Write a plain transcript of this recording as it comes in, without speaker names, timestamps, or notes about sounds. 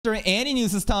During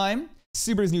AniNews this time,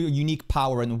 Subaru's new unique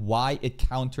power and why it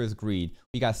counters greed.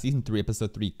 We got Season 3,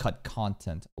 Episode 3 cut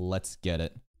content. Let's get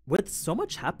it. With so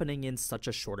much happening in such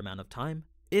a short amount of time,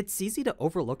 it's easy to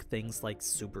overlook things like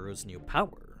Subaru's new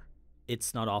power.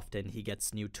 It's not often he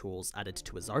gets new tools added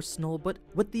to his arsenal, but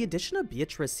with the addition of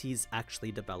Beatrice, he's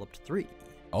actually developed 3.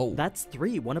 Oh. That's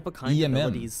 3 one-of-a-kind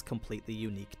abilities completely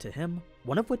unique to him,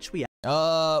 one of which we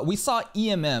saw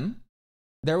EMM.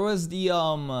 There was the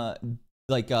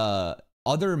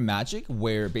other magic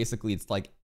where basically it's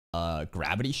like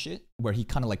gravity shit where he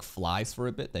kind of like flies for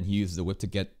a bit, then he uses the whip to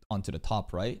get onto the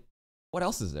top, right? What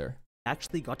else is there?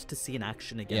 Actually got to see in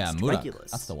action against Murak,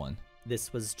 Regulus. that's the one.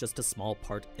 This was just a small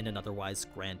part in an otherwise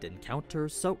grand encounter,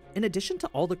 so in addition to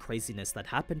all the craziness that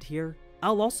happened here,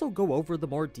 I'll also go over the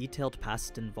more detailed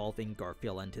past involving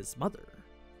Garfield and his mother.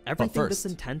 Everything this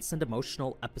intense and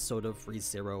emotional episode of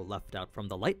ReZero left out from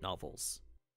the light novels.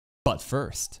 But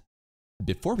first,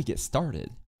 before we get started,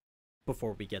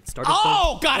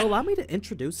 allow me to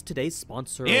introduce today's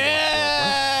sponsor.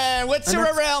 Yeah, what's your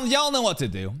around? Y'all know what to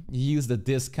do. Use the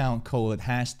discount code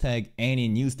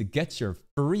 #AniNews to get your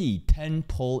free 10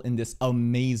 pull in this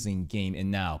amazing game. And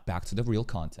now, back to the real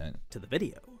content. To the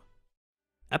video.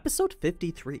 Episode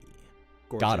 53.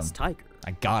 Gorgeous Got him. Tiger.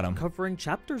 I got him. Covering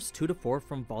chapters 2 to 4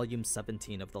 from volume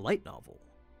 17 of the light novel.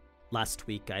 Last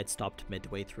week, I had stopped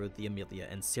midway through the Amelia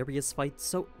and Sirius fight,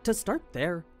 so to start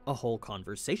there, a whole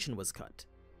conversation was cut.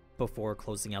 Before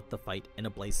closing out the fight in a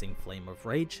blazing flame of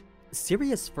rage,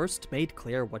 Sirius first made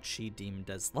clear what she deemed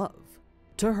as love.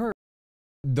 To her,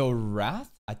 the wrath?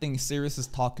 I think Sirius is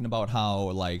talking about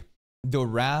how, like, the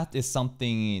wrath is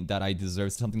something that I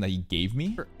deserve, something that he gave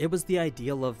me. It was the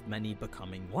ideal of many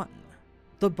becoming one.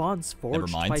 The bonds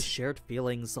forged by shared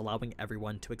feelings, allowing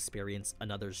everyone to experience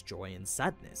another's joy and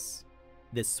sadness.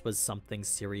 This was something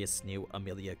Sirius knew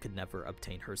Amelia could never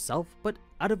obtain herself, but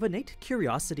out of innate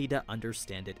curiosity to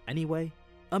understand it anyway,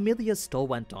 Amelia still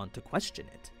went on to question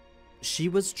it. She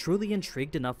was truly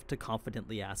intrigued enough to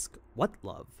confidently ask, what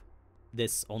love?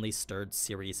 This only stirred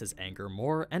Sirius's anger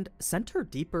more and sent her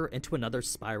deeper into another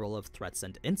spiral of threats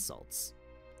and insults.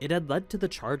 It had led to the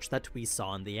charge that we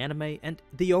saw in the anime and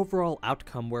the overall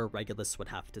outcome where Regulus would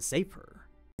have to save her.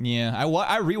 Yeah,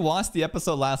 I rewatched the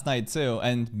episode last night too,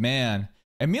 and man,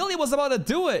 Amelia was about to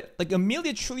do it. Like,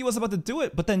 Amelia truly was about to do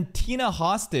it, but then Tina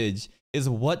hostage is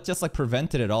what just like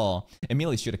prevented it all.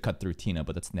 Amelia should have cut through Tina,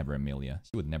 but that's never Amelia.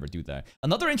 She would never do that.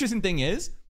 Another interesting thing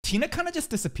is, Tina kind of just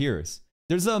disappears.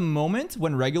 There's a moment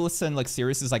when Regulus and like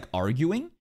Sirius is like arguing,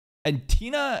 and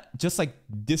Tina just like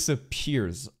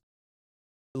disappears.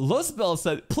 Luzbel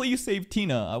said, please save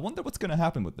Tina. I wonder what's gonna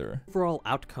happen with her. Overall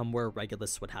outcome where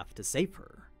Regulus would have to save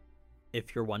her.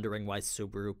 If you're wondering why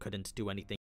Subaru couldn't do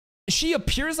anything, she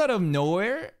appears out of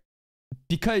nowhere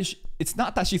because it's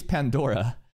not that she's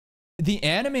Pandora. The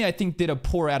anime, I think, did a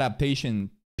poor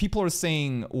adaptation. People are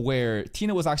saying where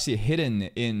Tina was actually hidden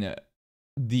in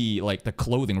the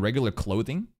clothing, regular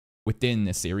clothing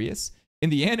within Sirius. In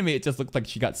the anime, it just looked like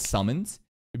she got summoned,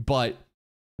 but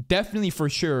definitely for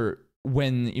sure,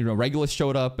 when, you know, Regulus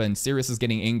showed up and Sirius is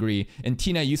getting angry and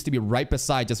Tina used to be right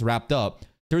beside, just wrapped up,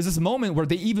 there's this moment where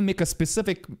they even make a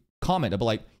specific comment about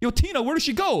like, yo, Tina, where did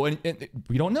she go? And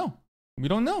we don't know. We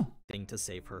don't know. To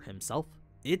save her himself.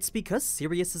 It's because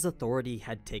Sirius's authority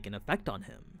had taken effect on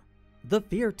him. The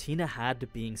fear Tina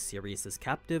had being Sirius's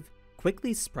captive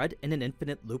quickly spread in an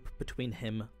infinite loop between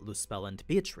him, Luzbel, and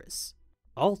Beatrice.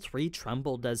 All 3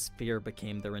 trembled as fear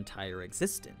became their entire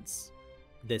existence.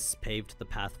 This paved the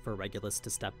path for Regulus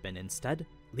to step in instead,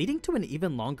 leading to an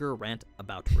even longer rant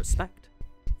about respect.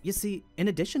 You see, in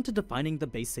addition to defining the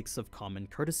basics of common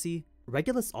courtesy,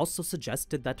 Regulus also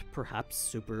suggested that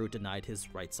perhaps Subaru denied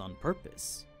his rights on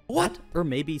purpose. What? That, or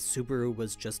maybe Subaru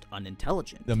was just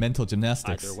unintelligent. The mental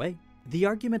gymnastics. Either way, the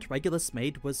argument Regulus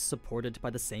made was supported by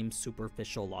the same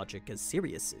superficial logic as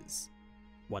Sirius's.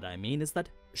 What I mean is that,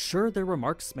 sure, their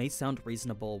remarks may sound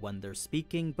reasonable when they're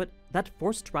speaking, but that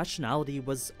forced rationality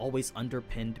was always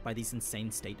underpinned by these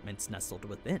insane statements nestled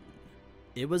within.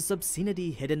 It was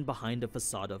obscenity hidden behind a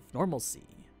facade of normalcy.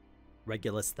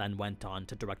 Regulus then went on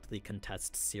to directly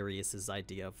contest Sirius's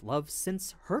idea of love,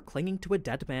 since her clinging to a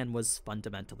dead man was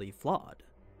fundamentally flawed.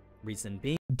 Reason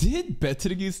being, did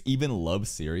Betelgeuse even love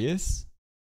Sirius?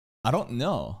 I don't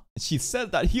know. She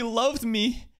said that he loved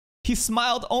me. He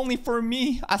smiled only for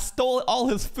me. I stole all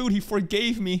his food. He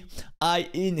forgave me. I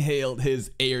inhaled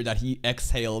his air that he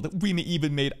exhaled. We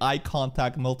even made eye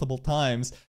contact multiple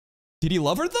times. Did he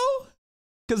love her though?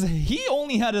 Because he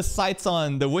only had his sights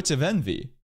on the Witch of Envy.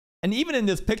 And even in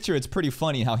this picture, it's pretty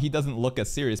funny how he doesn't look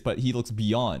as serious, but he looks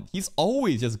beyond. He's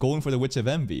always just going for the Witch of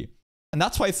Envy. And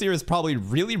that's why Sirius probably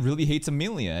really hates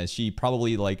Emilia, as she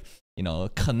probably like, you know,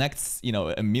 connects, you know,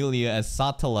 Emilia as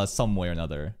Satala some way or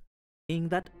another. Being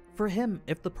that for him,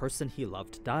 if the person he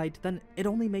loved died, then it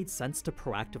only made sense to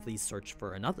proactively search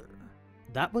for another.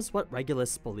 That was what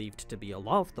Regulus believed to be a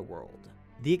law of the world,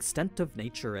 the extent of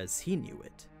nature as he knew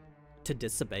it. To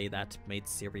disobey that made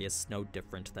Sirius no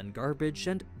different than garbage,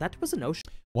 and that was a notion.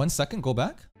 1 second, go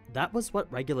back. That was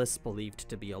what Regulus believed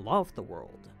to be a law of the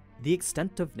world, the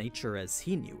extent of nature as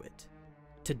he knew it.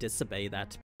 To disobey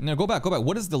that. No, go back.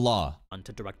 What is the law?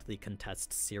 To directly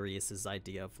contest Sirius's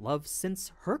idea of love,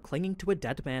 since her clinging to a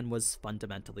dead man was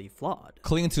fundamentally flawed.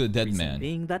 Clinging to a dead man.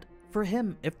 Being that for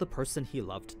him, if the person he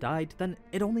loved died, then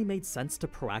it only made sense to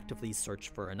proactively search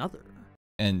for another.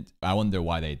 And I wonder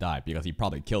why they died, because he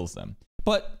probably kills them.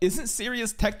 But isn't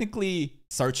Sirius technically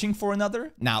searching for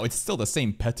another? Now, it's still the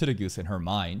same Petrigus in her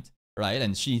mind, right?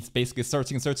 And she's basically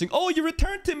searching. Oh, you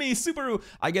returned to me, Subaru!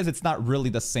 I guess it's not really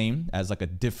the same as like a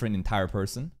different entire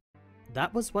person.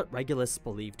 That was what Regulus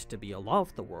believed to be a law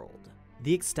of the world,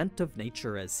 the extent of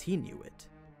nature as he knew it.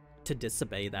 To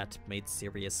disobey that made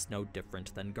Sirius no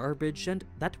different than garbage, and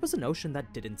that was a notion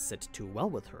that didn't sit too well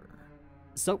with her.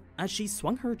 So, as she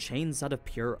swung her chains out of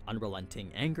pure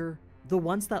unrelenting anger, the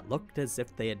ones that looked as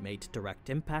if they had made direct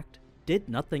impact did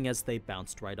nothing as they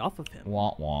bounced right off of him.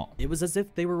 Wah, wah. It was as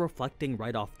if they were reflecting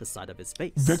right off the side of his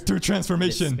face. Vector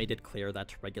transformation! This made it clear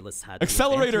that Regulus had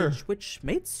Accelerator! The advantage, which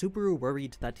made Subaru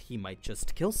worried that he might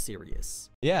just kill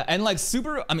Sirius. Yeah, and like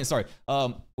Subaru,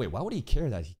 wait, why would he care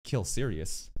that he kills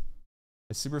Sirius?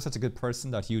 Is Subaru such a good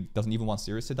person that he doesn't even want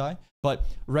Sirius to die? But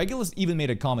Regulus even made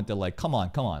a comment that like, come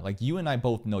on, like you and I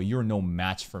both know you're no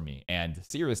match for me. And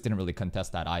Sirius didn't really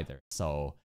contest that either.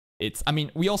 So it's, I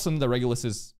mean, we also know that Regulus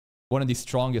is one of the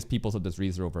strongest peoples of this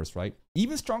ReZeroverse, right?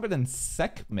 Even stronger than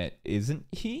Sekhmet, isn't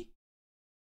he?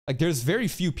 Like there's very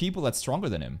few people that's stronger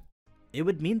than him. It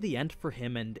would mean the end for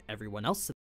him and everyone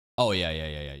else. Oh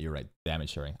yeah, you're right.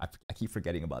 Damage sharing. I keep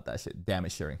forgetting about that shit.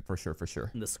 Damage sharing, for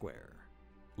sure. In the square.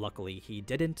 Luckily, he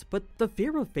didn't, but the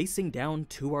fear of facing down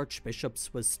 2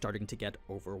 archbishops was starting to get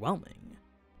overwhelming.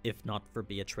 If not for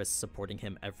Beatrice supporting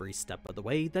him every step of the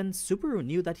way, then Subaru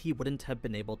knew that he wouldn't have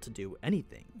been able to do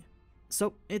anything.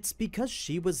 So it's because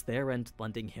she was there and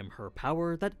lending him her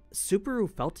power that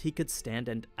Subaru felt he could stand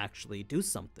and actually do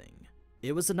something.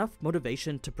 It was enough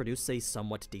motivation to produce a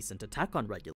somewhat decent attack on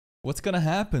Regulus. What's gonna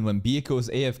happen when Bia goes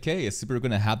AFK? Is Subaru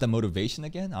gonna have that motivation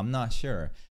again? I'm not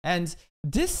sure. And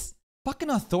this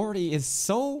fucking authority is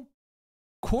so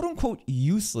quote-unquote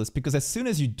useless because as soon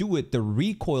as you do it, the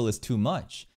recoil is too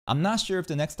much. I'm not sure if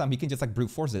the next time he can just like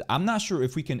brute force it. I'm not sure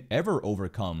if we can ever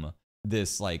overcome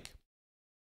this like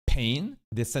pain,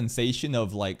 this sensation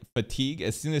of like fatigue.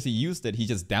 As soon as he used it, he's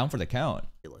just down for the count.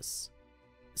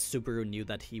 Subaru knew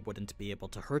that he wouldn't be able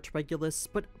to hurt Regulus,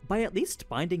 but by at least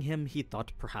binding him, he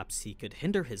thought perhaps he could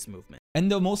hinder his movement.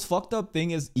 And the most fucked up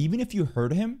thing is, even if you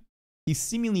hurt him, he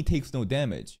seemingly takes no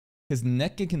damage. His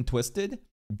neck getting twisted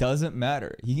doesn't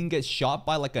matter. He can get shot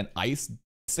by like an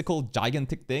icicle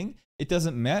gigantic thing. It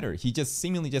doesn't matter. He just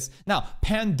seemingly just... Now,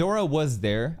 Pandora was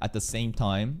there at the same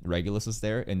time Regulus was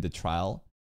there in the trial.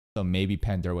 So maybe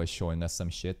Pandora was showing us some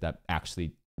shit that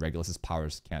actually Regulus's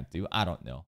powers can't do. I don't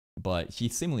know. But he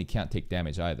seemingly can't take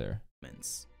damage either.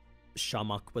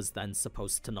 Shamak was then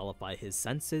supposed to nullify his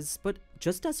senses, but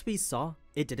just as we saw,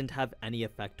 it didn't have any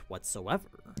effect whatsoever.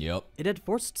 Yep. It had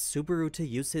forced Subaru to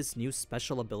use his new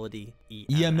special ability,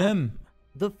 EMM.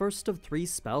 The first of 3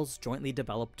 spells jointly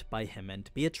developed by him and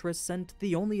Beatrice, and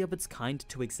the only of its kind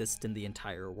to exist in the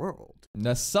entire world.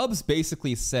 The subs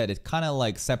basically said it kind of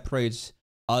like separates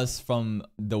us from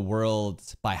the world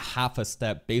by half a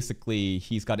step. Basically,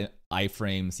 he's got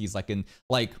iframes. He's like in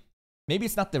like... Maybe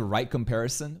it's not the right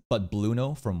comparison, but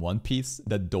Bluno from One Piece,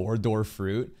 the door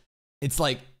fruit, it's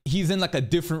like he's in like a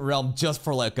different realm just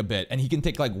for like a bit, and he can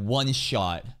take like 1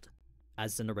 shot.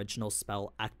 As an original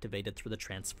spell activated through the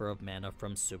transfer of mana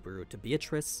from Subaru to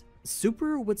Beatrice,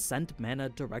 Subaru would send mana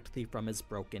directly from his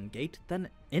broken gate, then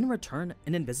in return,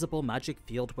 an invisible magic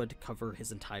field would cover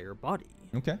his entire body.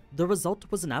 Okay. The result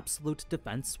was an absolute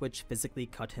defense which physically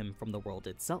cut him from the world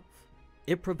itself.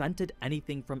 It prevented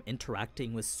anything from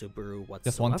interacting with Subaru whatsoever.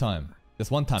 Just one time. Just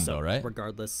one time so, though, right?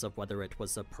 Regardless of whether it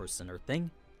was a person or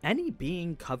thing, any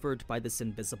being covered by this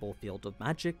invisible field of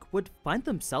magic would find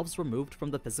themselves removed from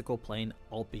the physical plane,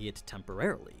 albeit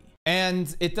temporarily.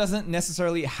 And it doesn't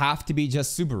necessarily have to be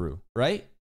just Subaru, right?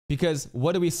 Because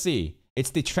what do we see? It's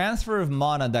the transfer of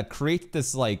mana that creates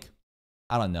this like,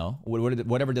 I don't know,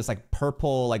 whatever this like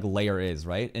purple like layer is,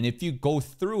 right? And if you go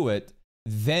through it,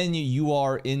 then you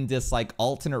are in this like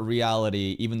alternate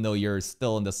reality, even though you're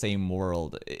still in the same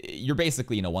world. You're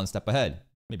basically, 1 step ahead.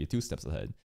 maybe 2 steps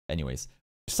ahead. Anyways,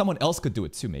 someone else could do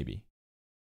it too, maybe.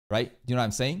 Right? Do you know what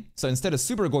I'm saying? So instead of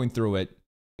Subaru going through it,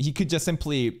 he could just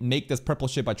simply make this purple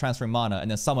ship by transferring mana,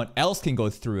 and then someone else can go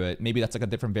through it. Maybe that's like a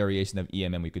different variation of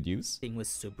EMM we could use. With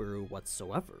Subaru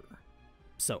whatsoever.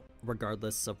 So,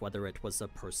 regardless of whether it was a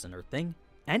person or thing,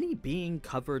 any being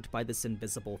covered by this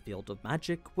invisible field of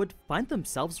magic would find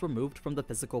themselves removed from the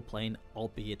physical plane,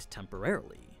 albeit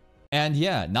temporarily. And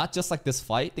yeah, not just like this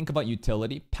fight. Think about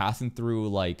utility, passing through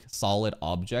like solid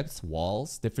objects,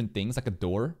 walls, different things, like a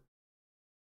door.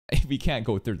 We can't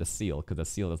go through the seal because the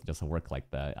seal doesn't just work like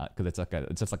that. Because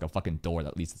it's just like a fucking door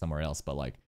that leads to somewhere else. But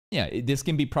like, yeah, this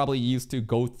can be probably used to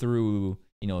go through,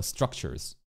 you know,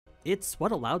 structures. It's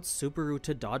what allowed Subaru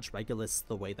to dodge Regulus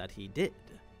the way that he did.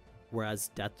 Whereas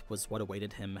death was what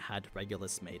awaited him had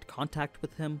Regulus made contact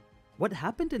with him, what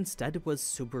happened instead was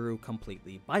Subaru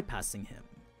completely bypassing him.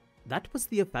 That was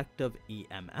the effect of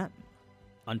EMM.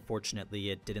 Unfortunately,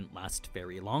 it didn't last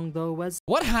very long though, as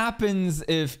what happens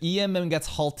if EMM gets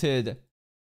halted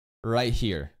right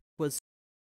here?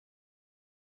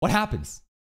 What happens?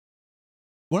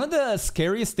 One of the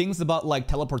scariest things about like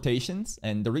teleportations,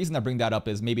 and the reason I bring that up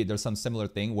is maybe there's some similar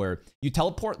thing where you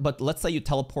teleport, but let's say you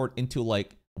teleport into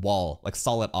like wall, like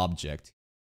solid object.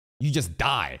 You just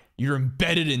die. You're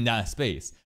embedded in that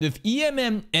space. If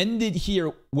EMM ended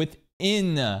here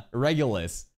within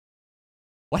Regulus,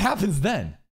 what happens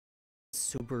then?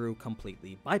 Subaru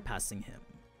completely bypassing him.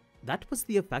 That was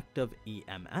the effect of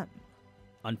EMM.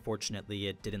 Unfortunately,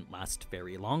 it didn't last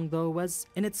very long though, as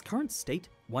in its current state,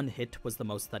 1 hit was the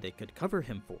most that it could cover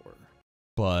him for.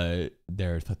 But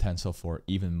there's potential for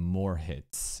even more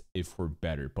hits if we're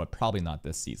better, but probably not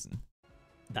this season.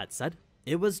 That said,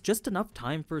 it was just enough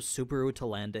time for Subaru to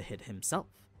land a hit himself.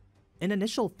 An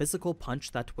initial physical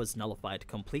punch that was nullified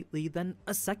completely, then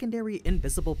a secondary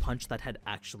invisible punch that had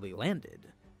actually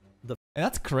landed. And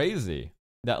that's crazy.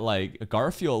 That like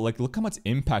Garfield, like look how much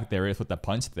impact there is with the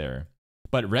punch there.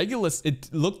 But Regulus,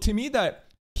 it looked to me that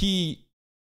he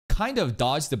kind of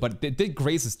dodged it, but it did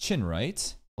graze his chin,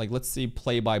 right? Like let's see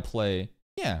play by play.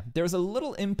 Yeah, there's a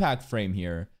little impact frame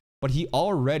here, but he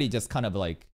already just kind of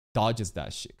like dodges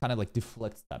that shit, kind of like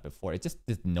deflects that before. It just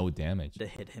did no damage. To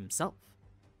hit himself.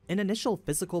 An initial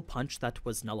physical punch that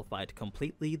was nullified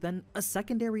completely, then a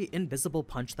secondary invisible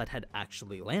punch that had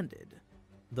actually landed.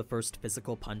 The first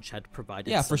physical punch had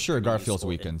provided for sure Garfield's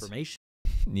weakened. Information.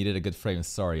 Needed a good frame.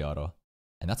 Sorry, Otto.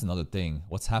 And that's another thing.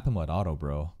 What's happened with Otto,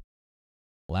 bro?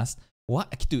 What?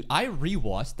 Dude, I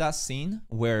rewatched that scene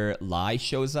where Lai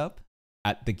shows up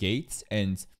at the gates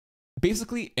and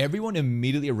basically everyone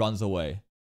immediately runs away.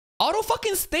 Otto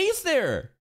fucking stays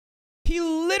there. He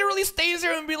literally stays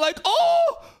there and be like,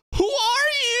 oh, who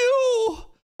are you?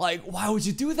 Like, why would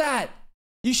you do that?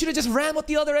 You should have just ran with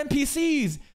the other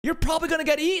NPCs. You're probably gonna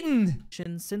get eaten.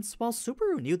 Since while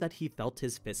Subaru knew that he felt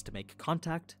his fist make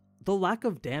contact, the lack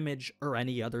of damage or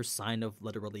any other sign of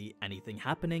literally anything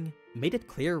happening made it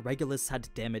clear Regulus had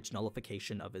damage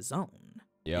nullification of his own.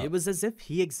 Yeah. It was as if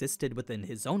he existed within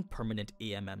his own permanent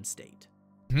EMM state.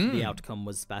 The outcome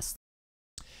was vastly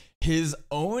his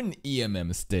own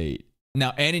EMM state.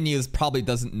 Now, AniNews probably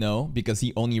doesn't know because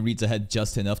he only reads ahead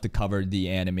just enough to cover the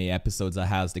anime episodes that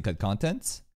has the cut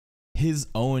content. His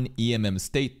own EMM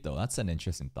state, though, that's an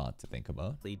interesting thought to think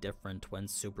about. Different when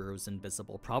Subaru's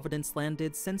Invisible Providence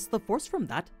landed, since the force from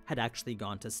that had actually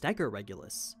gone to stagger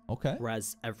Regulus. Okay.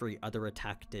 Whereas every other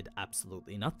attack did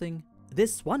absolutely nothing,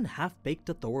 this one half-baked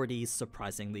authority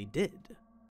surprisingly did.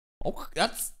 Oh,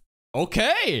 that's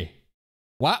okay.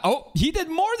 Wow. Oh, he did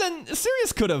more than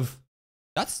Sirius could have.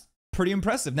 That's pretty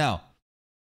impressive. Now,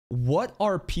 what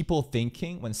are people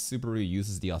thinking when Subaru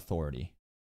uses the authority?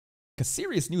 Because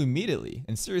Sirius knew immediately,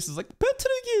 and Sirius is like, put to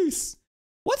the use.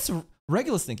 What's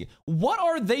Regulus thinking? What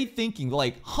are they thinking?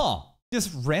 Like, huh,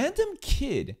 this random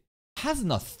kid has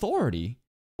an authority?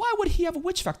 Why would he have a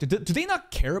witch factor? Do they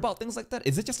not care about things like that?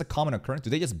 Is it just a common occurrence? Do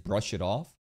they just brush it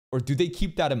off? Or do they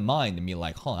keep that in mind and be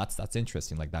like, huh, that's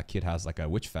interesting. Like, that kid has like a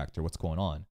witch factor. What's going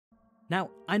on? Now,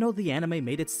 I know the anime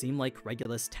made it seem like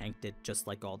Regulus tanked it just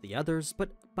like all the others, but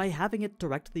by having it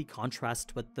directly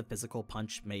contrast with the physical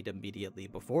punch made immediately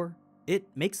before, it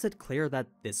makes it clear that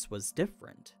this was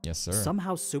different. Yes, sir.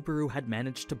 Somehow Subaru had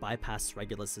managed to bypass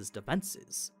Regulus's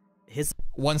defenses.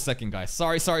 1 second, guys.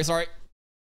 Sorry.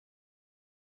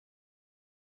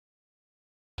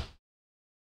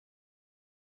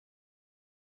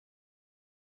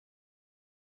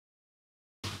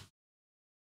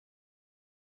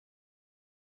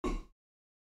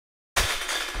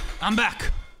 I'm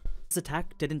back. His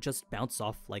attack didn't just bounce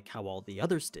off like how all the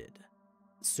others did.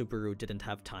 Subaru didn't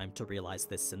have time to realize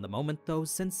this in the moment though,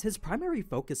 since his primary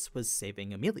focus was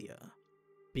saving Emilia.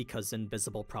 because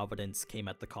Invisible Providence came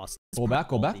at the cost of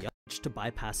the to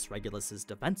bypass Regulus's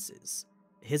defenses.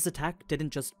 His attack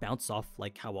didn't just bounce off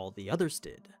like how all the others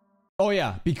did. Oh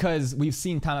yeah, because we've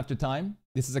seen time after time.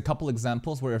 This is a couple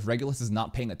examples where if Regulus is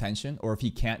not paying attention, or if he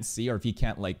can't see, or if he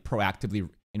can't like proactively,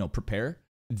 prepare,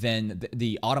 then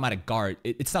the automatic guard,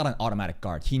 it's not an automatic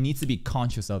guard. He needs to be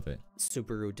conscious of it.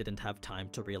 Subaru didn't have time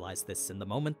to realize this in the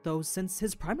moment though, since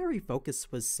his primary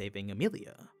focus was saving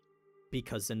Amelia.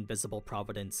 Because Invisible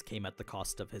Providence came at the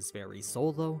cost of his very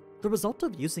soul though, the result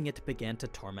of using it began to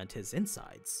torment his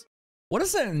insides. What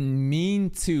does that mean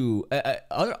to...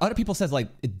 other people says like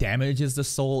it damages the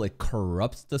soul, it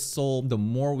corrupts the soul. The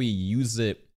more we use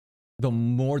it, the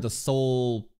more the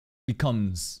soul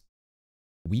becomes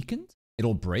weakened.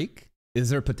 It'll break. Is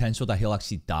there potential that he'll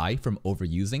actually die from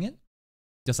overusing it?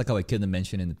 Just like how Echidna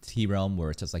mentioned in the T realm, where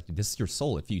it's just like, this is your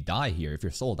soul. If you die here, if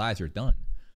your soul dies, you're done.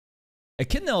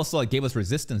 Echidna also like gave us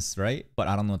resistance, right? But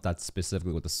I don't know if that's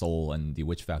specifically with the soul and the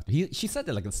witch factor. She said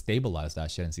that like it stabilized that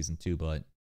shit in season 2, but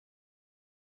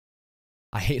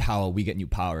I hate how we get new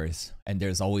powers and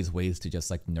there's always ways to just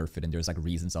like nerf it, and there's like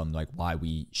reasons on like why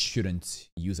we shouldn't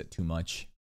use it too much.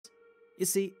 You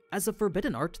see, as a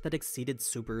forbidden art that exceeded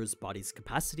Subaru's body's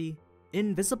capacity,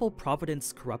 Invisible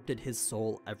Providence corrupted his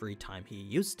soul every time he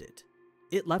used it.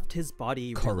 It left his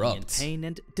body really in pain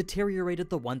and deteriorated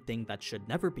the one thing that should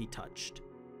never be touched.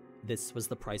 This was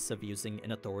the price of using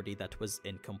an authority that was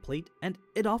incomplete, and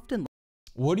it often...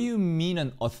 What do you mean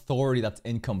an authority that's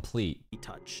incomplete?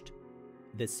 ...touched.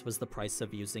 This was the price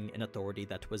of using an authority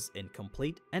that was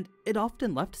incomplete, and it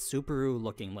often left Subaru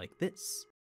looking like this.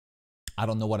 I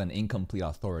don't know what an incomplete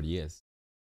authority is.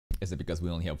 Is it because we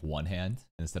only have one hand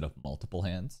instead of multiple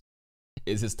hands?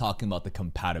 Is this talking about the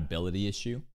compatibility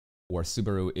issue, where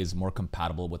Subaru is more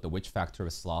compatible with the witch factor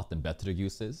of Sloth than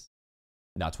Betelgeuse is?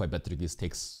 That's why Betelgeuse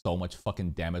takes so much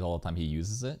fucking damage all the time he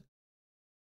uses it.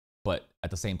 But at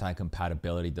the same time,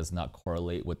 compatibility does not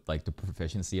correlate with like the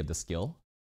proficiency of the skill.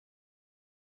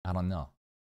 I don't know.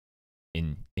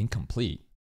 Incomplete?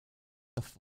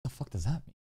 The fuck does that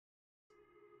mean?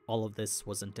 All of this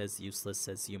wasn't as useless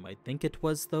as you might think it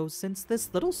was though, since this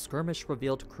little skirmish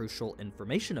revealed crucial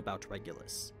information about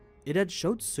Regulus. It had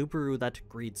showed Subaru that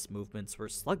Greed's movements were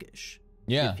sluggish.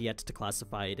 Yeah. If he had to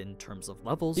classify it in terms of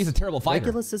levels, he's a terrible fighter.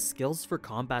 Regulus's skills for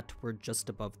combat were just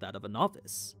above that of a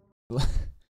novice. I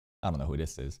don't know who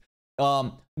this is.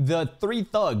 The 3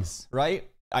 thugs, right?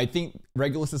 I think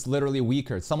Regulus is literally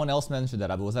weaker. Someone else mentioned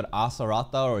that. Was that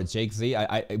Asarata or Jake Z?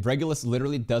 Regulus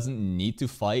literally doesn't need to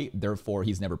fight, therefore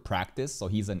he's never practiced, so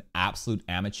he's an absolute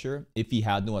amateur. If he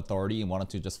had no authority and wanted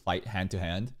to just fight hand to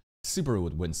hand, Subaru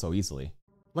would win so easily.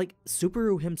 Like,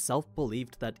 Subaru himself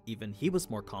believed that even he was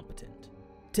more competent.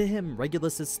 To him,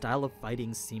 Regulus's style of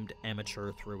fighting seemed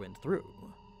amateur through and through.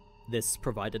 This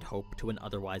provided hope to an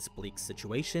otherwise bleak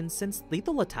situation, since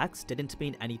lethal attacks didn't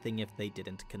mean anything if they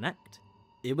didn't connect.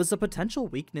 It was a potential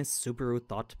weakness Subaru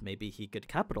thought maybe he could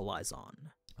capitalize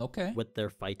on. Okay. With their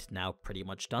fight now pretty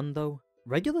much done though,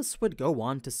 Regulus would go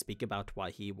on to speak about why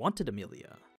he wanted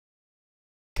Amelia.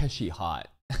 Cause she hot.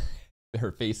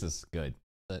 Her face is good.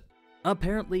 But...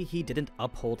 Apparently he didn't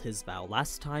uphold his vow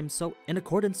last time, so in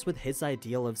accordance with his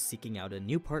ideal of seeking out a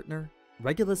new partner,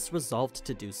 Regulus resolved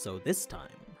to do so this time.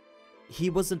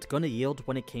 He wasn't gonna yield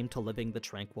when it came to living the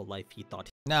tranquil life he thought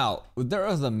now, there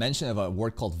was a mention of a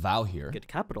word called vow here. Could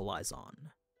capitalize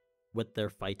on. With their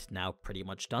fight now pretty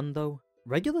much done though,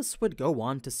 Regulus would go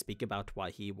on to speak about why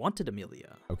he wanted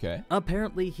Amelia. Okay.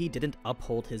 Apparently he didn't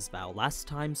uphold his vow last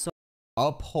time, so...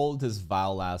 Uphold his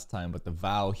vow last time, but the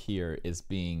vow here is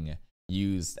being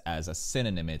used as a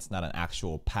synonym. It's not an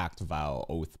actual pact, vow,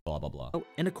 oath, blah blah blah.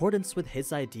 In accordance with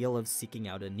his ideal of seeking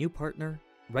out a new partner,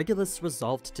 Regulus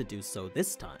resolved to do so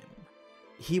this time.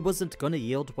 He wasn't gonna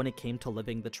yield when it came to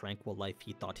living the tranquil life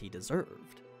he thought he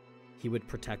deserved. He would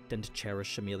protect and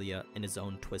cherish Amelia in his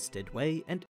own twisted way,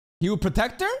 and... He would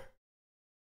protect her?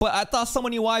 But I thought so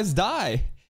many wives die.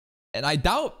 And I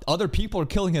doubt other people are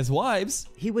killing his wives.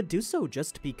 He would do so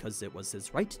just because it was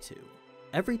his right to.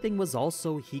 Everything was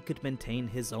also he could maintain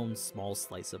his own small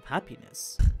slice of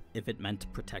happiness. If it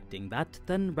meant protecting that,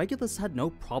 then Regulus had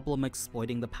no problem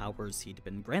exploiting the powers he'd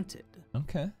been granted.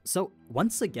 Okay. So,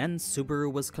 once again,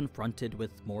 Subaru was confronted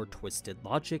with more twisted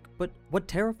logic, but what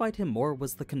terrified him more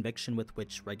was the conviction with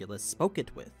which Regulus spoke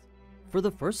it with. For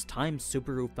the first time,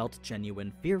 Subaru felt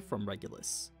genuine fear from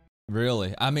Regulus.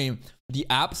 Really? I mean, the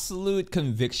absolute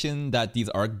conviction that these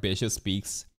archbishops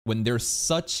speaks, when they're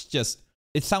such just...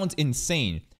 It sounds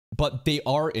insane, but they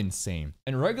are insane.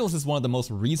 And Regulus is one of the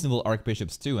most reasonable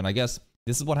archbishops too, and I guess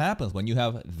this is what happens when you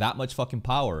have that much fucking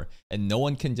power and no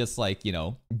one can just like,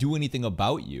 do anything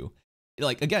about you.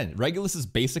 like, again, Regulus is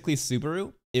basically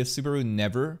Subaru if Subaru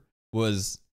never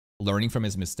was learning from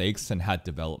his mistakes and had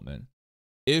development.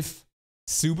 If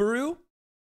Subaru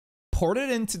ported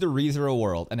into the ReZero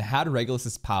world and had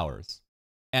Regulus's powers,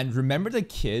 and remember the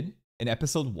kid in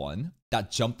episode 1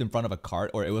 that jumped in front of a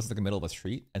cart, or it was like the middle of a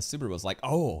street, and Subaru was like,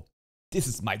 oh, this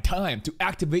is my time to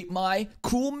activate my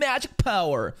cool magic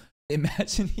power.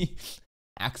 Imagine he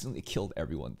accidentally killed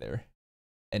everyone there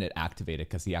and it activated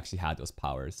because he actually had those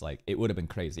powers. Like, it would have been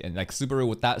crazy. And like Subaru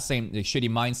with that same shitty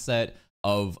mindset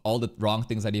of all the wrong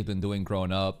things that he's been doing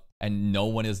growing up, and no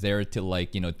one is there to,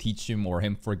 like, you know, teach him or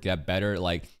him forget better.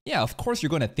 Like, yeah, of course you're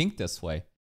going to think this way.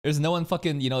 There's no one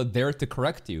fucking, you know, there to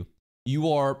correct you.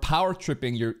 You are power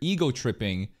tripping, you're ego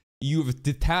tripping. You've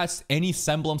detached any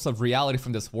semblance of reality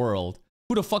from this world.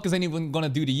 Who the fuck is anyone going to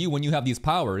do to you when you have these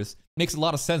powers? Makes a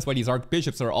lot of sense why these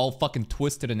archbishops are all fucking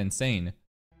twisted and insane.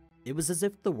 It was as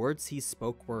if the words he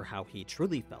spoke were how he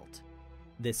truly felt.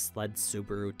 This led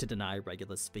Subaru to deny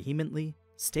Regulus vehemently,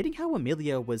 stating how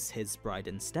Emilia was his bride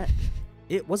instead.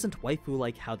 It wasn't waifu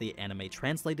like how the anime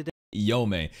translated it. Yo,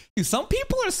 man. Dude, some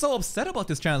people are so upset about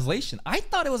this translation. I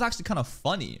thought it was actually kind of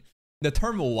funny. The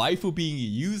term waifu being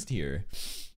used here.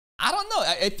 I don't know.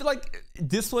 I feel like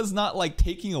this was not like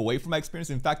taking away from my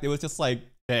experience. In fact, it was just like,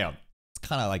 damn. It's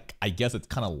kind of like, I guess it's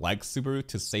kind of like Subaru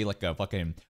to say like a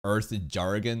fucking Earth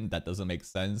jargon that doesn't make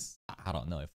sense. I don't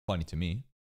know. It's funny to me.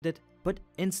 But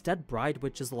instead bride,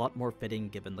 which is a lot more fitting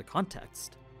given the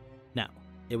context. Now,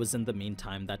 it was in the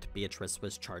meantime that Beatrice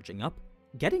was charging up,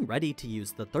 getting ready to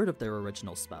use the third of their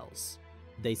original spells.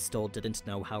 They still didn't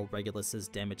know how Regulus's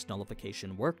damage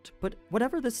nullification worked, but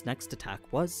whatever this next attack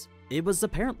was, it was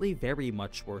apparently very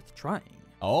much worth trying.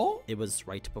 Oh? It was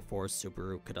right before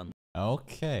Subaru could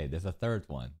Okay, there's a third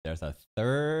one. There's a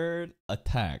third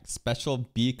attack. Special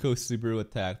Biko Subaru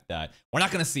attack that we're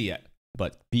not gonna see yet.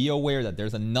 But be aware that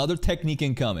there's another technique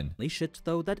incoming. Unleash it,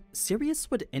 though, that Sirius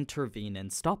would intervene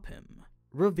and stop him,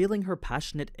 revealing her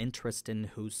passionate interest in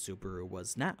who Subaru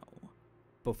was now.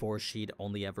 Before, she'd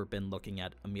only ever been looking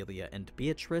at Emilia and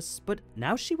Beatrice, but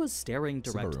now she was staring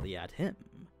directly at him.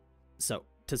 So,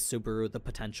 to Subaru, the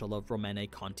potential of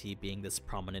Romane Conti being this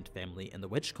prominent family in the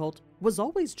witch cult was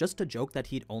always just a joke that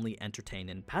he'd only entertain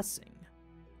in passing.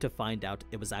 To find out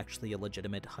it was actually a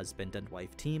legitimate husband and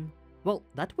wife team, well,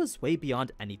 that was way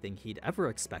beyond anything he'd ever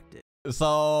expected.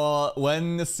 So,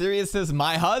 when Sirius says,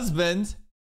 my husband,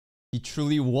 he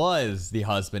truly was the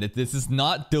husband. This is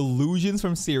not delusions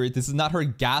from Sirius. This is not her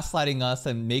gaslighting us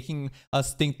and making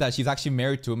us think that she's actually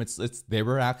married to him. It's they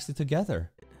were actually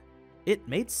together. It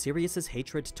made Sirius's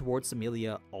hatred towards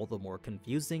Emilia all the more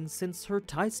confusing, since her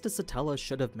ties to Satella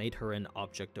should have made her an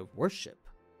object of worship.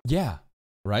 Yeah,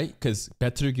 right? Because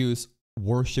Betelgeuse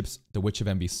worships the Witch of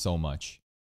Envy so much.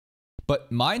 But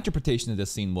my interpretation of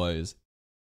this scene was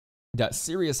that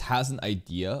Sirius has an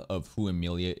idea of who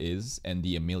Emilia is and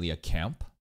the Emilia camp.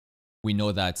 We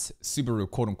know that Subaru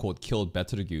quote-unquote killed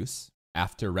Betelgeuse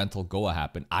after Rental Goa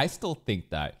happened. I still think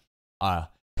that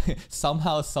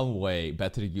somehow, some way,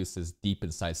 Betelgeuse is deep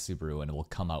inside Subaru and it will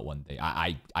come out one day.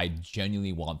 I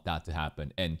genuinely want that to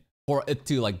happen and for it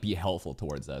to like be helpful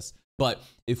towards us. But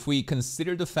if we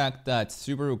consider the fact that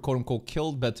Subaru quote-unquote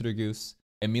killed Betelgeuse,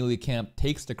 Emilia camp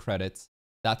takes the credit,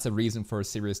 that's a reason for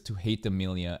Sirius to hate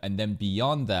Emilia. And then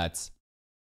beyond that,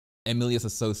 Emilia's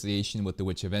association with the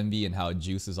Witch of Envy and how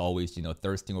Juice is always, you know,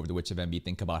 thirsting over the Witch of Envy.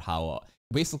 Think about how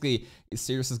basically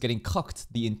Sirius is getting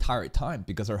cucked the entire time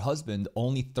because her husband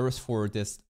only thirsts for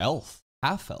this elf,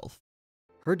 half-elf.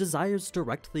 Her desires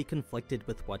directly conflicted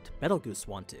with what Betelgeuse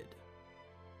wanted.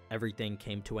 Everything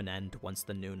came to an end once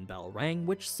the noon bell rang,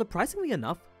 which, surprisingly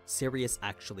enough, Sirius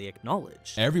actually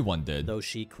acknowledged. Everyone did. Though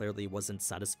she clearly wasn't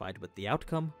satisfied with the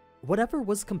outcome, whatever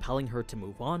was compelling her to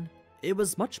move on, it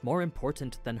was much more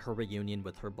important than her reunion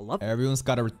with her beloved. Everyone's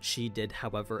got to... She did,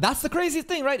 however... That's the crazy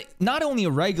thing, right? Not only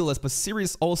Regulus, but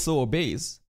Sirius also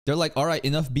obeys. They're like, all right,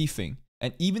 enough beefing.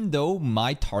 And even though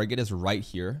my target is right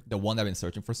here, the one I've been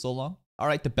searching for so long, all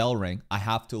right, the bell rang. I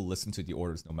have to listen to the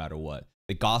orders no matter what.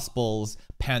 The Gospels,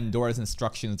 Pandora's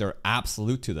instructions, they're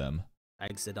absolute to them.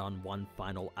 Exit on one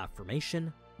final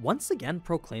affirmation, once again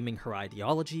proclaiming her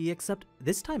ideology, except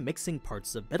this time mixing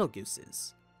parts of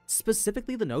Betelgeuse's.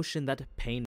 Specifically the notion that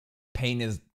pain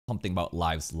is something about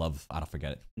lives, love, I don't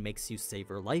forget it. Makes you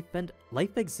savor life, and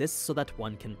life exists so that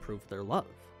one can prove their love.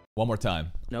 One more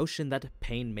time. Notion that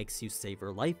pain makes you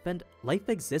savor life, and life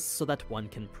exists so that one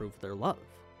can prove their love.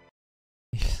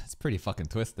 It's pretty fucking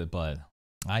twisted, but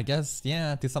I guess,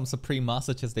 yeah, to some supreme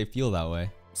masochists, they feel that way.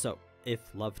 So,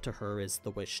 if love to her is the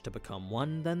wish to become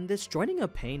one, then this joining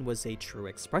of pain was a true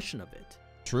expression of it.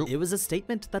 True. It was a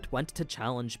statement that went to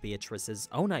challenge Beatrice's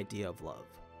own idea of love.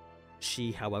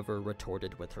 She, however,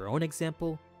 retorted with her own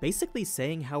example, basically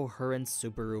saying how her and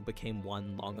Subaru became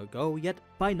one long ago, yet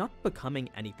by not becoming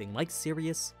anything like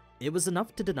Sirius, it was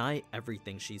enough to deny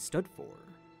everything she stood for.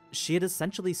 She had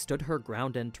essentially stood her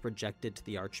ground and rejected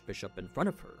the Archbishop in front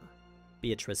of her.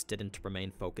 Beatrice didn't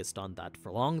remain focused on that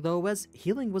for long though, as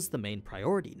healing was the main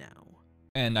priority now.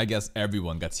 And I guess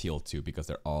everyone gets healed too because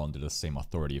they're all under the same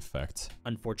authority effect.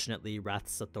 Unfortunately,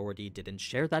 Wrath's authority didn't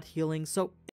share that healing,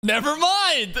 so... Never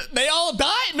mind! They all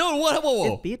died? No,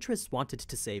 whoa. If Beatrice wanted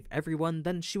to save everyone,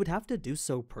 then she would have to do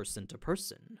so person to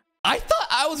person. I thought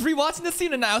I was rewatching the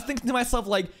scene and I was thinking to myself,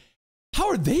 like, how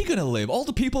are they gonna live? All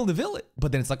the people in the village.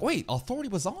 But then it's like, wait, authority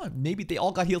was on. Maybe they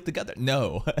all got healed together.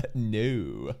 No,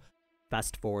 no.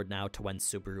 Fast forward now to when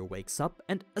Subaru wakes up,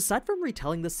 and aside from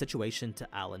retelling the situation to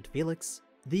Al and Felix,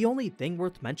 the only thing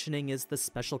worth mentioning is the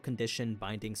special condition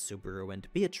binding Subaru and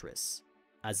Beatrice.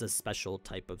 As a special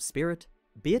type of spirit,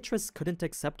 Beatrice couldn't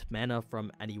accept mana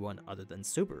from anyone other than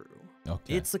Subaru.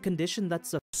 Okay. It's a condition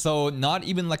that's So not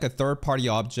even like a third-party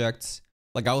object.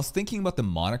 Like I was thinking about the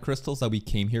mana crystals that we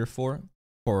came here for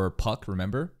Puck,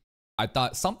 remember? I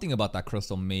thought something about that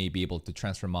crystal may be able to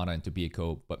transfer mana into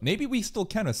Byakuya, but maybe we still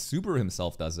can as Subaru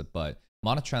himself does it, but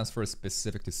mana transfer is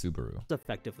specific to Subaru.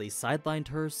 Effectively sidelined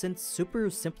her since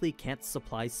Subaru simply can't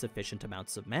supply sufficient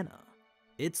amounts of mana.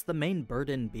 It's the main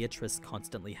burden Beatrice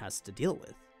constantly has to deal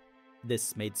with.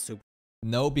 This made Subaru...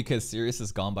 No, because Sirius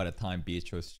is gone by the time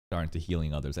Beatrice started to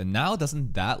healing others. And now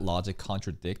doesn't that logic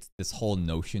contradict this whole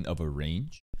notion of a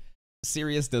range?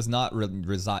 Sirius does not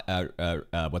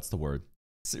what's the word?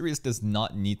 Sirius does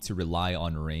not need to rely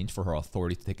on range for her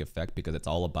authority to take effect because it's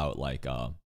all about like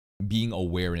being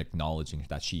aware and acknowledging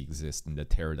that she exists and the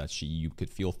terror that you could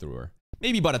feel through her.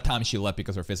 Maybe by the time she left,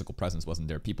 because her physical presence wasn't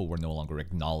there, people were no longer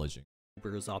acknowledging.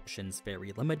 Subaru's options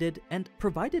very limited and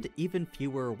provided even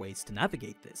fewer ways to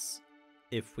navigate this.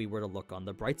 If we were to look on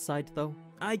the bright side though,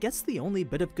 I guess the only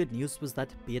bit of good news was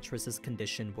that Beatrice's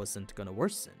condition wasn't gonna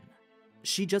worsen.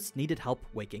 She just needed help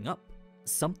waking up,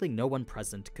 something no one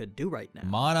present could do right now.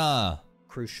 Mana!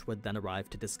 Krush would then arrive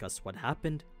to discuss what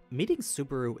happened, meeting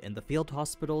Subaru in the field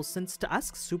hospital since to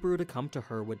ask Subaru to come to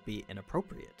her would be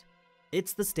inappropriate.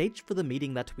 It's the stage for the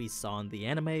meeting that we saw in the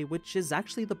anime, which is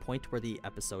actually the point where the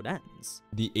episode ends.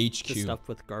 The HQ. The stuff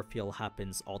with Garfield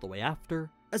happens all the way after,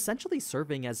 essentially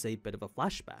serving as a bit of a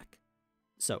flashback.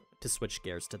 So, to switch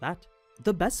gears to that,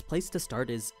 the best place to start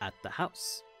is at the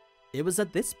house. It was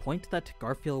at this point that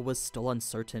Garfield was still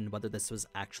uncertain whether this was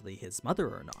actually his mother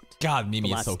or not. God,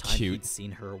 Mimi is so The last time cute. he'd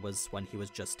seen her was when he was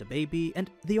just a baby, and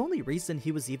the only reason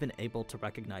he was even able to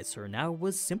recognize her now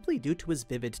was simply due to his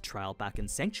vivid trial back in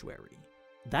Sanctuary.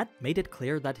 That made it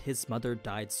clear that his mother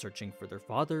died searching for their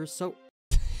father, so...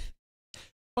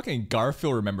 Fucking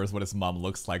Garfield remembers what his mom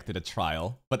looks like to the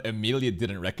trial, but Amelia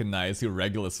didn't recognize who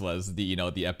Regulus was,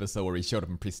 the episode where he showed up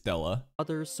in Pristella.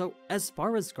 So, as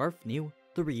far as Garf knew,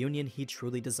 the reunion he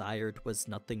truly desired was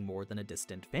nothing more than a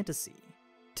distant fantasy.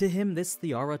 To him, this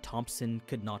Liara Thompson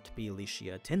could not be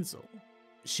Alicia Tinzel.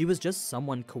 She was just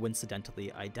someone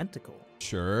coincidentally identical.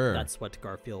 Sure. That's what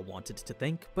Garfield wanted to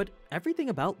think, but everything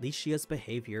about Licia's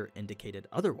behavior indicated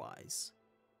otherwise.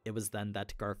 It was then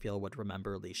that Garfield would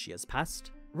remember Licia's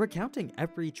past, recounting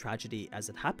every tragedy as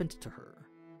it happened to her.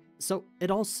 So, it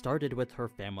all started with her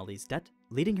family's debt,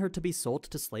 leading her to be sold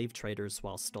to slave traders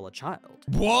while still a child.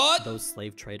 What? Those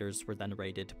slave traders were then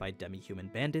raided by demi-human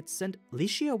bandits, and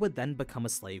Licia would then become a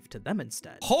slave to them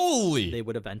instead. Holy! They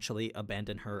would eventually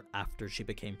abandon her after she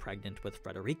became pregnant with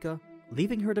Frederica,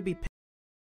 leaving her to be...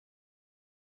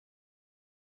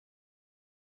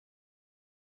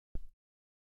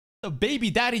 The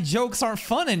baby daddy jokes aren't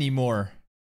fun anymore.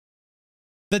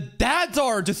 The dads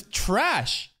are just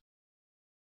trash.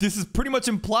 This is pretty much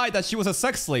implied that she was a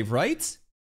sex slave, right?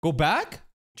 Go back?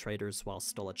 Traders while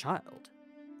still a child.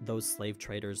 Those slave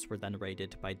traders were then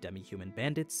raided by demi-human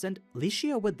bandits, and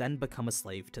Licia would then become a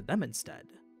slave to them instead.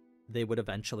 They would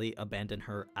eventually abandon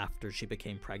her after she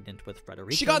became pregnant with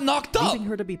Frederica. She got knocked up! Leaving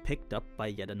her to be picked up by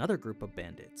yet another group of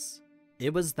bandits.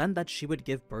 It was then that she would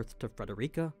give birth to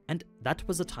Frederica, and that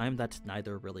was a time that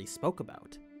neither really spoke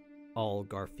about. All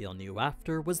Garfield knew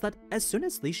after was that as soon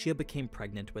as Licia became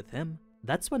pregnant with him,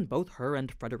 that's when both her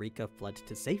and Frederica fled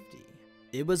to safety.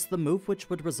 It was the move which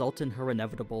would result in her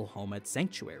inevitable home at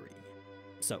Sanctuary.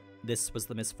 So, this was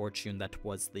the misfortune that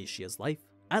was Licia's life,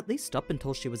 at least up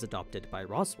until she was adopted by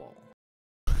Roswell.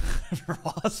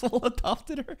 Roswell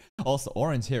adopted her? Also,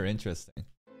 orange hair, interesting.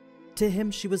 To him,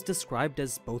 she was described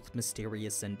as both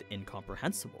mysterious and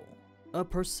incomprehensible, a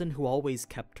person who always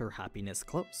kept her happiness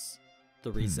close.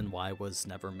 The reason why was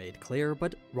never made clear,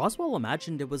 but Roswell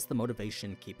imagined it was the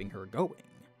motivation keeping her going.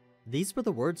 These were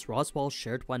the words Roswaal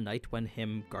shared one night when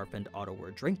him, Garf, and Otto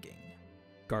were drinking.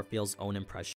 Garfield's own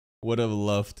impression. Would have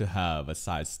loved to have a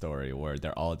side story where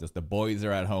they're all just, the boys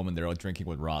are at home and they're all drinking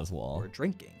with Roswaal.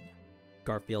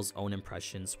 Garfield's own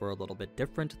impressions were a little bit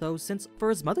different though, since for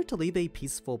his mother to leave a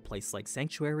peaceful place like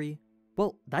Sanctuary,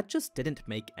 well, that just didn't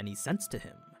make any sense to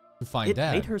him. It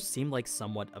made her seem like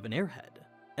somewhat of an airhead,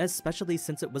 especially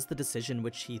since it was the decision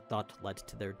which he thought led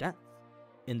to their death.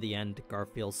 In the end,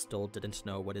 Garfield still didn't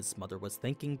know what his mother was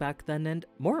thinking back then, and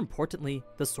more importantly,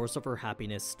 the source of her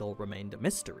happiness still remained a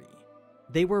mystery.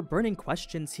 They were burning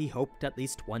questions he hoped at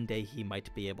least one day he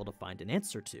might be able to find an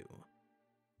answer to.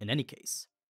 In any case,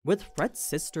 with Fred's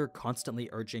sister constantly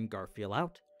urging Garfield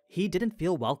out, he didn't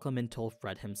feel welcome until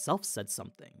Fred himself said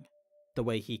something. The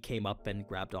way he came up and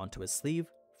grabbed onto his sleeve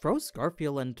froze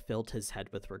Garfield and filled his head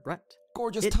with regret.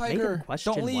 Gorgeous tiger, made him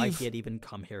question don't leave. Why he had even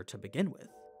come here to begin with.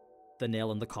 The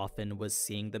nail in the coffin was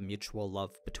seeing the mutual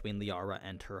love between Liara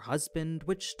and her husband,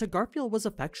 which to Garfield was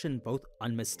affection both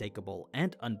unmistakable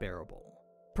and unbearable.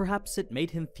 Perhaps it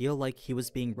made him feel like he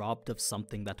was being robbed of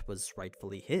something that was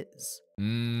rightfully his.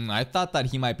 I thought that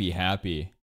he might be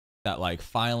happy that like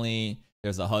finally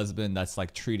there's a husband that's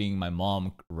like treating my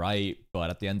mom right,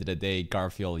 but at the end of the day,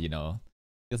 Garfield, you know,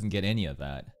 doesn't get any of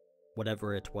that.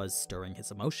 Whatever it was stirring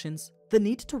his emotions, the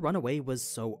need to run away was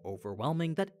so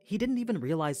overwhelming that he didn't even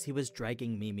realize he was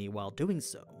dragging Mimi while doing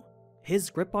so. His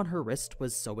grip on her wrist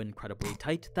was so incredibly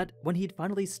tight that when he'd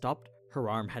finally stopped, her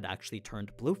arm had actually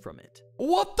turned blue from it.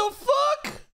 What the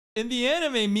fuck? In the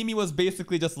anime, Mimi was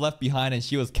basically just left behind and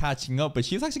she was catching up, but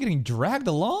she was actually getting dragged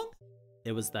along?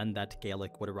 It was then that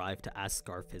Gaelic would arrive to ask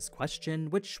Garf his question,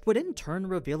 which would in turn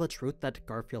reveal a truth that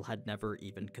Garfield had never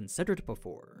even considered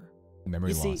before.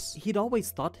 Memory loss. You see, he'd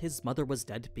always thought his mother was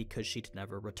dead because she'd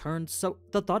never returned, so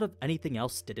the thought of anything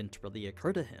else didn't really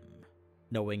occur to him.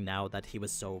 Knowing now that he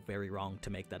was so very wrong to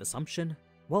make that assumption,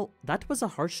 well, that was a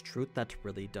harsh truth that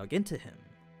really dug into him.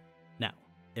 Now,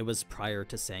 it was prior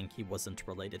to saying he wasn't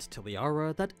related to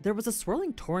Liara that there was a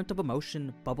swirling torrent of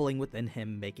emotion bubbling within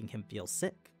him, making him feel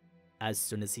sick. As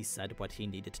soon as he said what he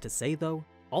needed to say though,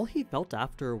 all he felt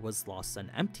after was loss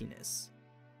and emptiness.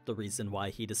 The reason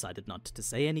why he decided not to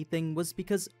say anything was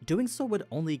because doing so would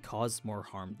only cause more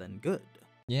harm than good.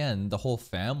 Yeah, and the whole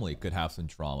family could have some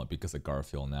drama because of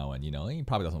Garfield now, and you know, he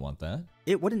probably doesn't want that.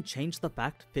 It wouldn't change the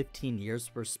fact 15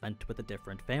 years were spent with a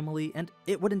different family, and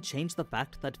it wouldn't change the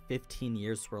fact that 15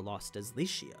 years were lost as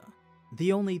Licia.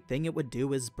 The only thing it would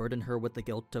do is burden her with the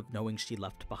guilt of knowing she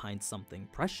left behind something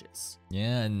precious.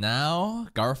 Yeah, and now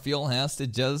Garfield has to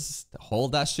just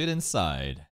hold that shit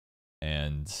inside.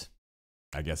 And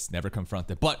I guess never confront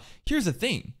it. But here's the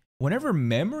thing. Whenever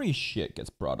memory shit gets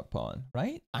brought upon,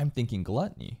 right? I'm thinking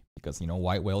gluttony. Because, you know,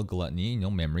 white whale gluttony, you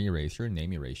know, memory erasure,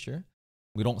 name erasure.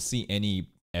 We don't see any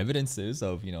evidences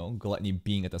of, you know, gluttony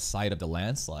being at the site of the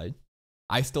landslide.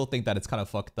 I still think that it's kind of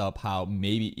fucked up how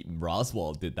maybe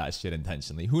Roswaal did that shit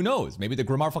intentionally. Who knows? Maybe the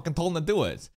Grimmar fucking told him to do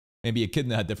it. Maybe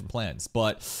Echidna had different plans.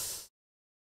 But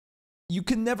you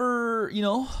can never, you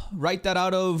know, write that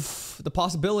out of the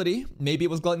possibility. Maybe it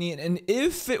was gluttony. And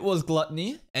if it was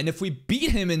gluttony, and if we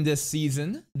beat him in this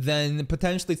season, then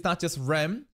potentially it's not just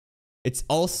Rem. It's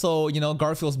also, you know,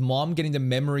 Garfield's mom getting the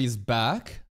memories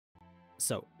back.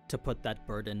 So, to put that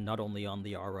burden not only on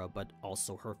Liara, but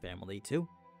also her family too.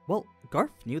 Well,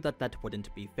 Garf knew that that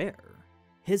wouldn't be fair.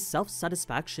 His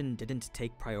self-satisfaction didn't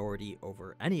take priority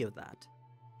over any of that.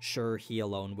 Sure, he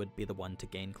alone would be the one to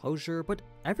gain closure, but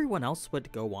everyone else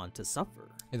would go on to suffer.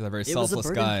 He's a very selfless guy. It was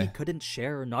a burden he couldn't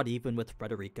share, not even with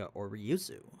Frederica or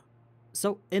Ryuzu.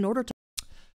 So, in order to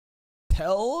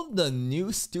tell the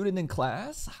new student in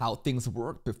class how things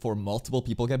work before multiple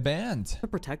people get banned. To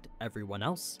protect everyone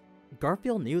else,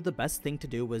 Garfield knew the best thing to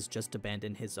do was just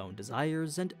abandon his own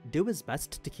desires and do his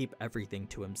best to keep everything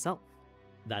to himself.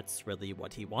 That's really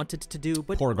what he wanted to do,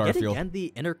 but yet again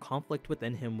the inner conflict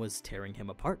within him was tearing him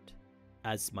apart.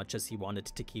 As much as he wanted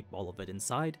to keep all of it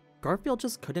inside, Garfield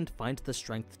just couldn't find the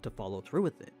strength to follow through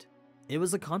with it. It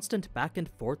was a constant back and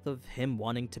forth of him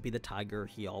wanting to be the tiger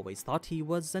he always thought he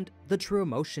was and the true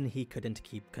emotion he couldn't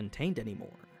keep contained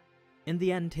anymore. In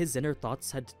the end, his inner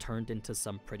thoughts had turned into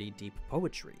some pretty deep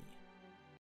poetry.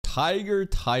 Tiger,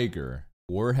 tiger,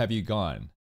 where have you gone?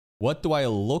 What do I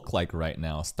look like right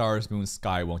now? Stars, moon,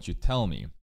 sky, won't you tell me?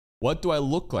 What do I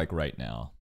look like right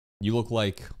now? You look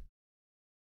like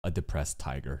a depressed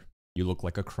tiger. You look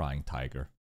like a crying tiger.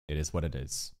 It is what it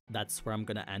is. That's where I'm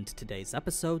gonna end today's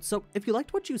episode, so if you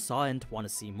liked what you saw and want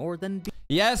to see more, then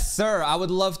yes, sir, I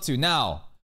would love to. Now,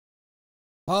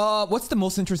 what's the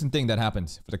most interesting thing that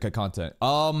happened for the content?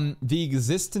 The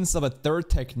existence of a third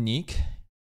technique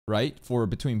right? For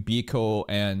between Biko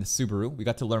and Subaru. We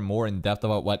got to learn more in depth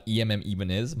about what EMM even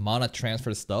is, mana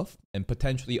transfer stuff, and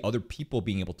potentially other people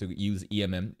being able to use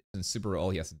EMM. And Subaru,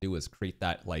 all he has to do is create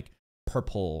that like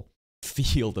purple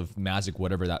field of magic,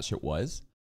 whatever that shit was.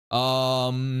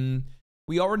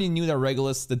 We already knew that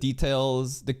Regulus, the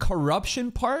details, the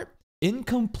corruption part,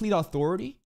 incomplete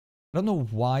authority. I don't know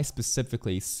why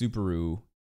specifically Subaru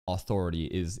authority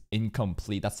is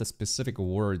incomplete. That's the specific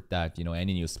word that, you know,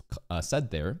 AniNews said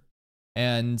there.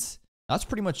 And that's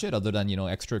pretty much it, other than, you know,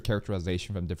 extra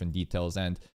characterization from different details.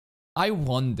 And I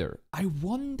wonder,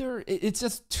 it's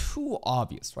just too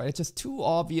obvious, right? It's just too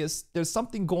obvious. There's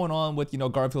something going on with, you know,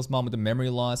 Garfield's mom with the memory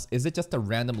loss. Is it just a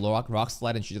random rock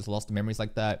slide and she just lost the memories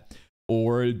like that?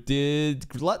 Or did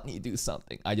Gluttony do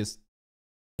something? It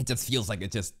just feels like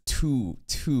it's just too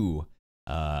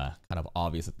kind of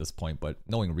obvious at this point. But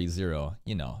knowing ReZero,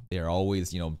 you know, they're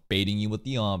always, you know, baiting you with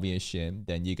the obvious shit.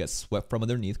 Then you get swept from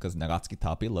underneath because Nagatsuki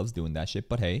Tape loves doing that shit.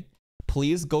 But hey,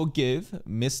 please go give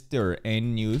Mr.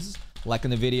 AniNews like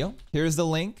in the video. Here's the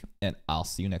link, and I'll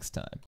see you next time.